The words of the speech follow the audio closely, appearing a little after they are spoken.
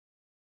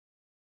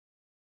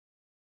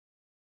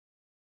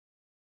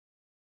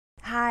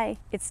Hi,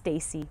 it's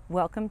Stacy.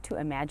 Welcome to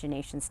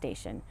Imagination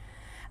Station.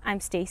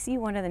 I'm Stacy,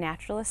 one of the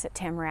naturalists at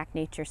Tamarack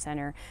Nature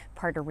Center,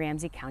 part of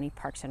Ramsey County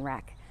Parks and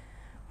Rec.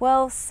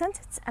 Well,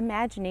 since it's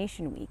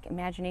Imagination Week,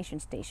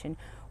 Imagination Station,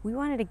 we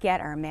wanted to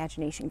get our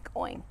imagination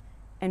going.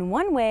 And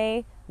one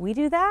way we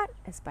do that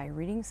is by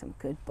reading some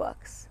good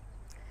books.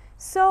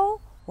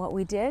 So what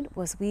we did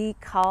was we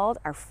called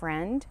our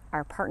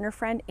partner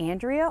friend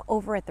Andrea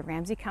over at the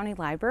Ramsey County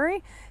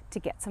Library to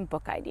get some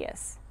book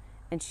ideas.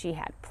 And she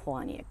had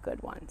plenty of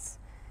good ones.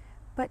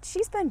 But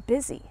she's been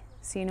busy,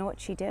 so you know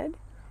what she did?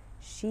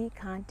 She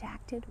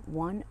contacted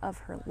one of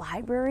her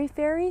library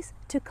fairies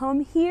to come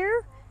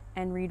here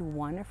and read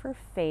one of her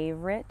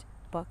favorite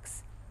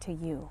books to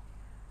you.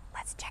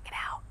 Let's check it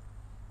out.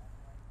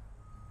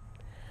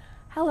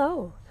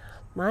 Hello,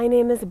 my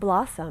name is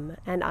Blossom,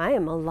 and I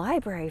am a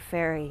library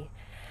fairy.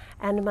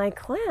 And my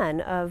clan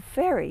of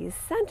fairies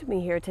sent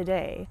me here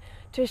today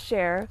to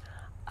share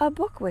a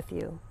book with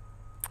you.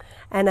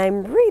 And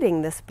I'm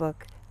reading this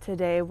book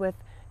today with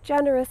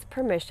generous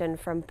permission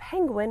from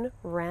Penguin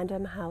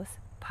Random House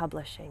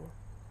Publishing.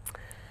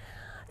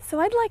 So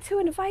I'd like to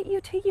invite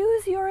you to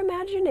use your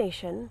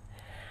imagination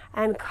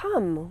and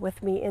come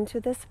with me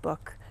into this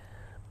book,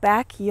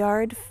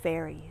 Backyard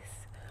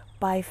Fairies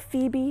by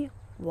Phoebe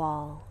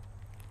Wahl.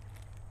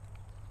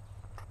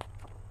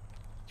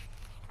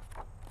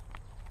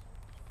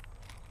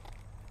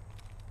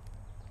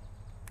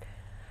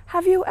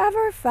 Have you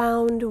ever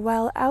found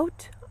while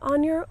out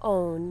on your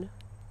own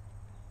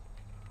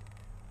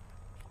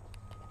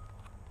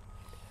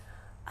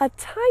a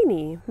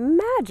tiny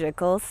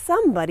magical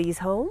somebody's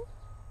home?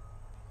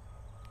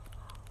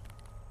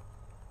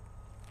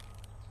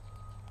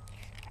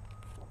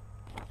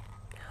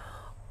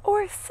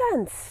 Or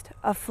sensed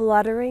a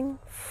fluttering,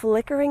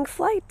 flickering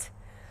flight,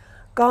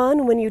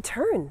 gone when you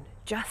turn,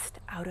 just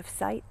out of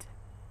sight?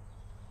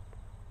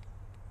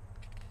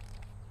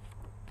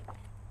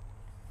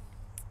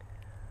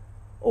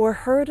 Or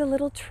heard a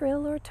little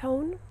trill or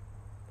tone?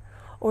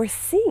 Or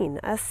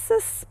seen a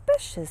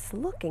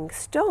suspicious-looking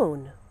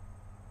stone?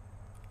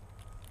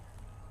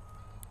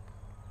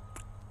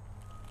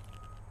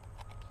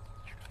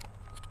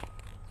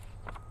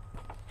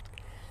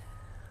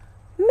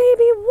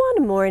 Maybe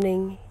one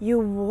morning you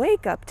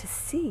wake up to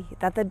see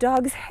that the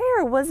dog's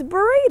hair was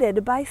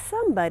braided by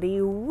somebody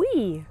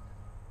wee.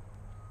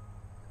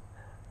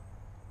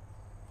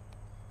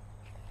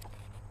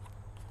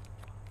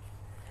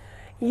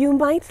 You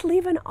might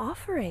leave an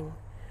offering,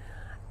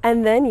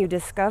 and then you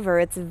discover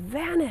it's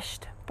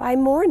vanished by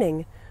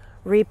morning,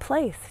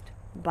 replaced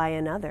by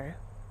another.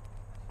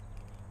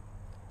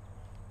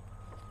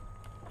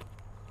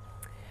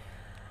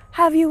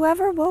 Have you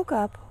ever woke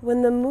up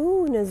when the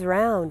moon is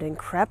round and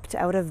crept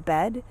out of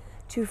bed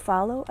to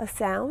follow a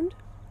sound?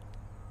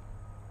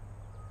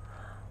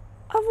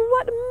 Of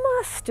what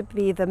must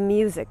be the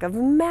music of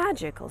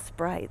magical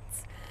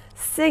sprites,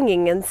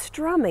 singing and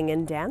strumming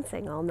and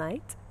dancing all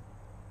night?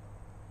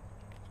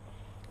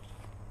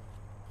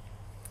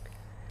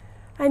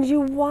 And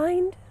you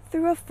wind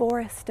through a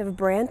forest of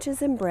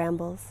branches and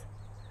brambles.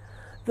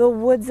 The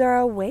woods are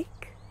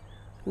awake,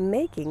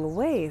 making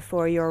way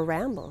for your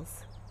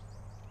rambles.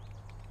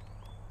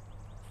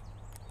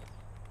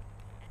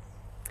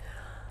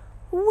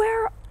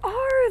 Where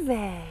are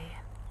they?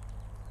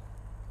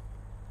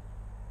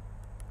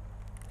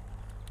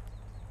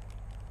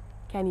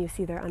 Can you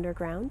see their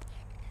underground?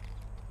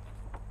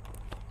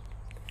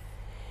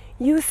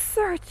 You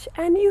search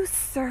and you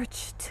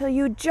search till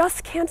you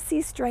just can't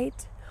see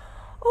straight,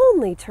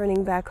 only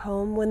turning back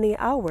home when the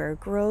hour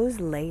grows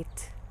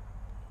late.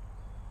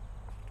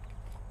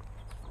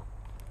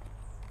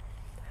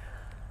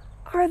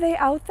 Are they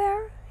out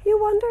there, you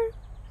wonder,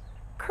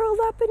 curled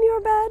up in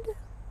your bed?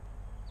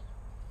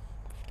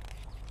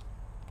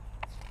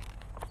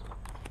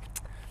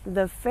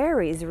 The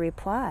fairy's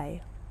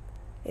reply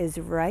is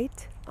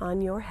right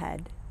on your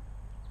head.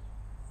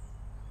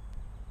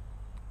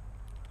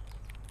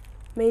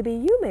 Maybe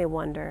you may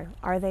wonder,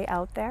 are they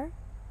out there?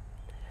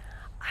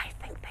 I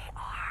think they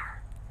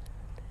are.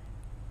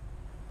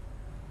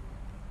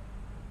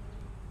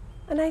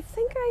 And I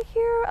think I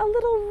hear a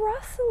little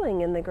rustling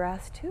in the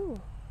grass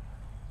too.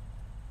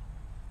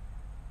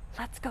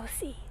 Let's go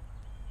see.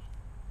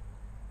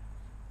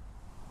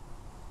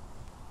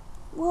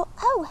 Well,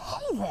 oh,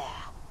 hey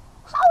there.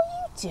 How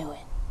are you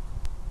doing?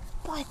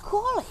 By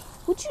golly,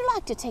 would you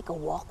like to take a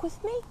walk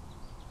with me?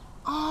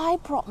 I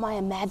brought my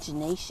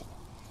imagination.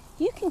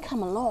 You can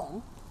come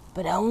along,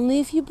 but only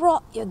if you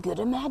brought your good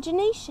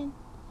imagination.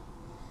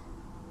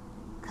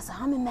 'Cause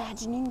I'm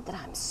imagining that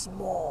I'm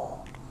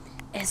small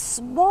as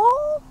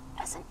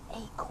an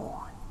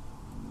acorn.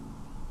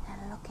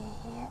 And looky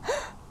here.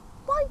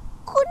 My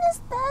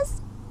goodness,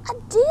 there's a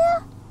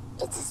deer.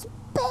 It's as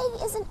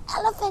big as an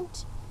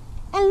elephant.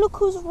 And look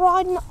who's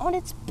riding on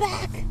its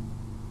back.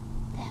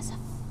 There's a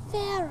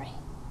fairy.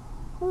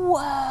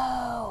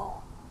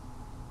 Whoa!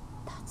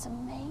 That's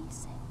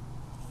amazing.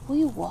 Will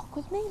you walk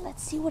with me?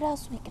 Let's see what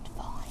else we can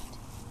find.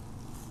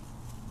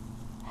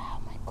 Oh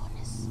my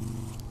goodness.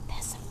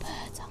 There's some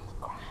birds on the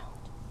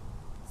ground.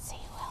 See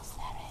who else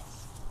there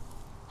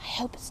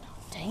hope it's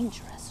not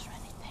dangerous or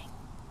anything.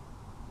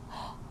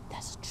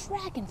 There's a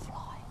dragonfly.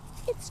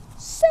 It's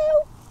so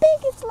big,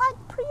 it's like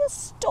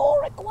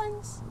prehistoric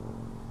ones.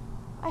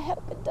 I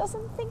hope it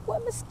doesn't think we're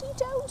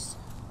mosquitoes.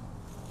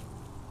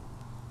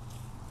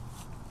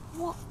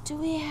 What do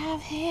we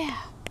have here?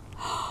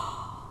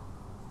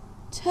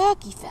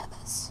 Turkey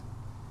feathers.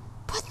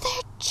 But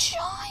they're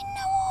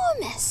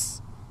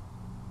ginormous.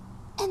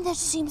 And there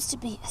seems to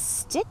be a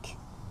stick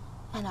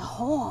and a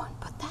horn.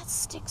 But that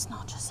stick's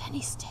not just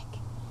any stick.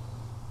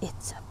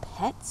 It's a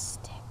pet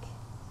stick.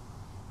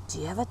 Do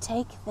you ever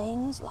take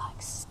things like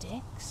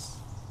sticks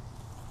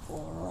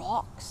or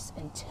rocks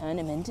and turn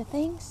them into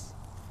things?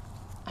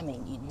 I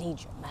mean, you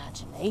need your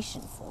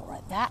imagination for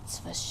it, that's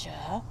for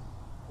sure.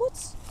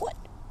 What?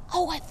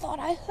 Oh, I thought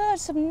I heard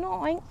some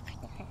gnawing.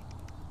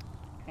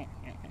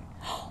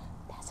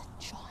 There's a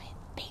giant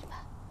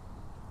beaver.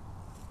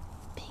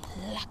 Be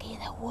lucky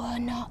there were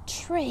not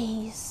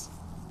trees.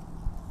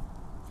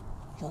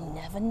 You'll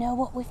never know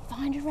what we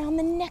find around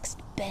the next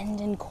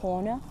bend and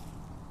corner.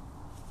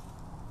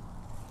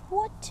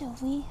 What do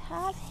we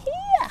have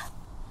here?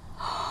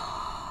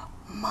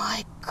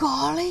 My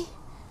golly,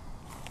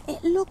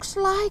 it looks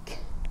like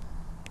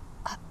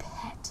a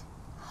pet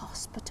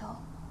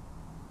hospital.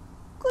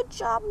 Good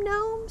job,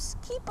 gnomes.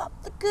 Keep up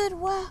the good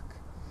work,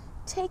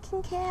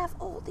 taking care of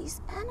all these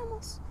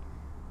animals.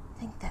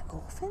 Think they're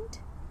orphaned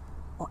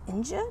or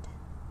injured?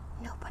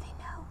 Nobody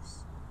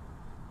knows.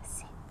 Let's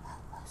see,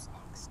 who's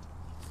next?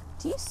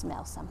 Do you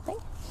smell something?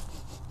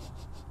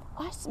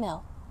 I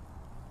smell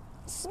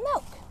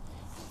smoke.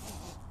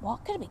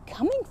 What could it be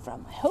coming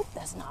from? I hope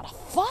there's not a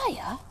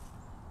fire.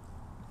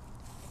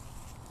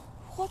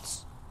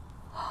 It's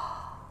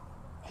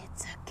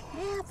a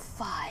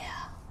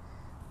campfire.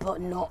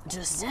 But not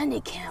just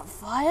any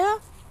campfire.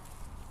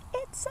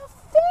 It's a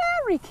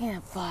fairy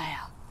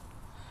campfire.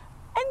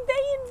 And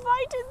they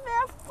invited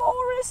their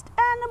forest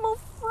animal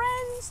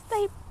friends.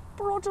 They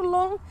brought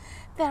along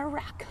their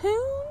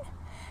raccoon,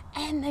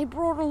 and they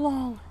brought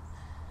along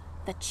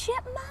the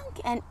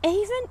chipmunk, and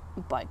even,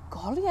 by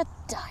golly, a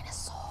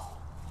dinosaur.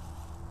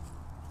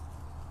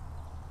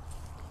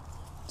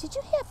 Did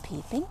you hear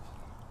peeping?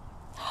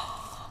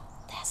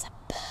 There's a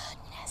bird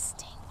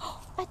nesting.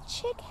 A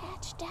chick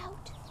hatched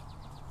out.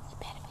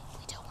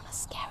 We don't want to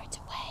scare it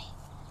away.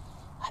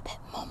 I bet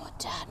Mom or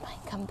Dad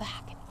might come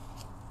back and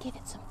give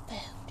it some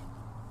food.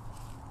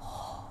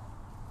 Oh,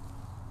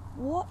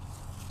 what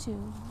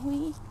do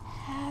we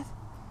have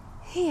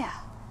here?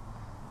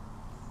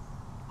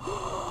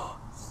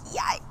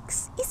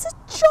 Yikes! It's a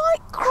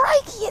giant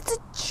crikey! It's a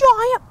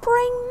giant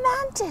praying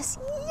mantis!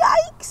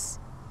 Yikes!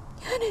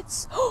 And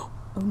it's... Oh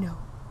no.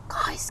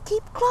 Guys,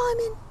 keep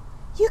climbing.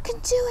 You can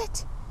do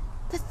it.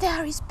 The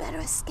fairies better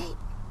escape.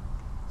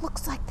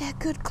 Looks like they're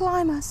good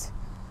climbers.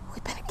 We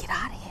better get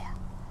out of here.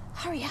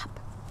 Hurry up.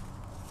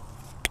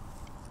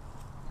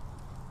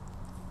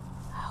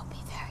 Oh,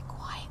 be very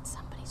quiet.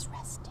 Somebody's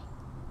resting.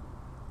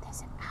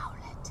 There's an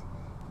owlet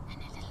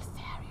and a little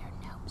fairy or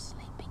gnome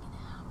sleeping in a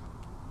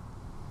hammock.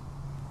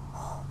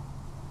 Oh,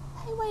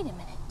 hey, wait a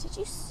minute. Did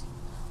you see?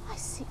 I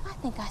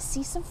think I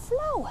see some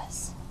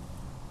flowers.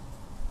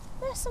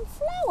 There's some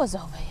flowers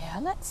over here.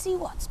 Let's see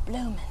what's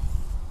blooming.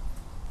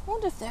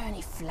 Wonder if there are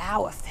any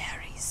flower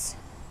fairies.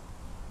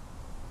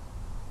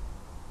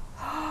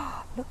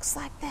 Looks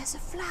like there's a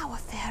flower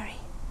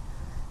fairy.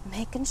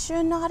 Making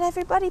sure not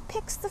everybody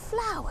picks the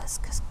flowers,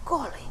 'cause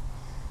golly,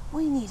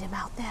 we need them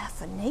out there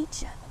for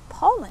nature, the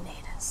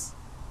pollinators.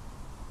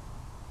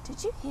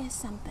 Did you hear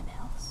something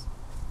else?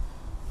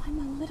 I'm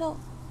a little...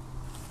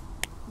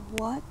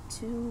 What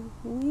do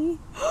we...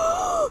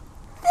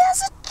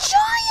 There's a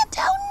giant!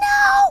 Oh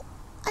no!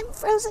 I'm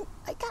frozen.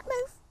 I can't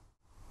move.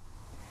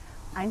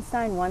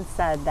 Einstein once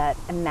said that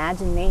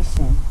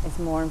imagination is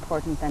more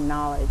important than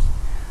knowledge.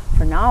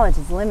 For knowledge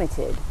is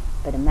limited,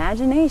 but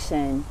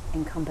imagination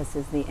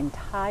encompasses the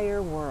entire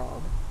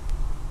world.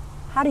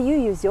 How do you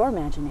use your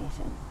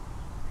imagination?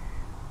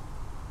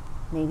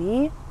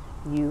 Maybe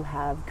you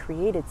have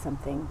created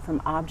something from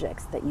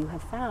objects that you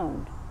have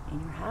found in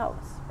your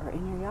house or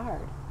in your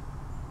yard.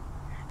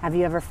 Have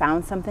you ever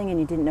found something and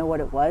you didn't know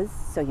what it was,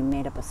 so you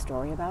made up a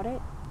story about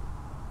it?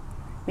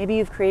 Maybe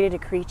you've created a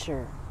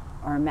creature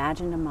or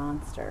imagined a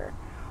monster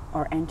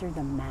or entered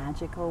the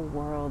magical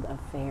world of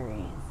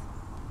fairies.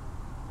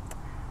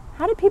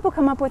 How did people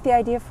come up with the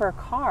idea for a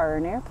car or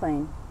an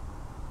airplane?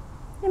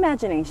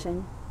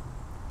 Imagination.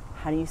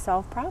 How do you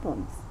solve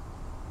problems?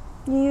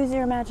 You use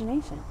your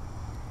imagination.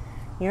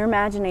 Your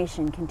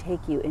imagination can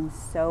take you in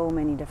so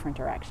many different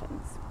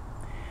directions.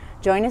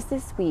 Join us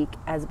this week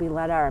as we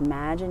let our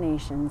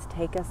imaginations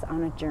take us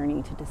on a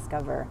journey to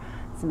discover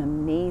some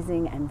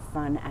amazing and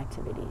fun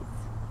activities.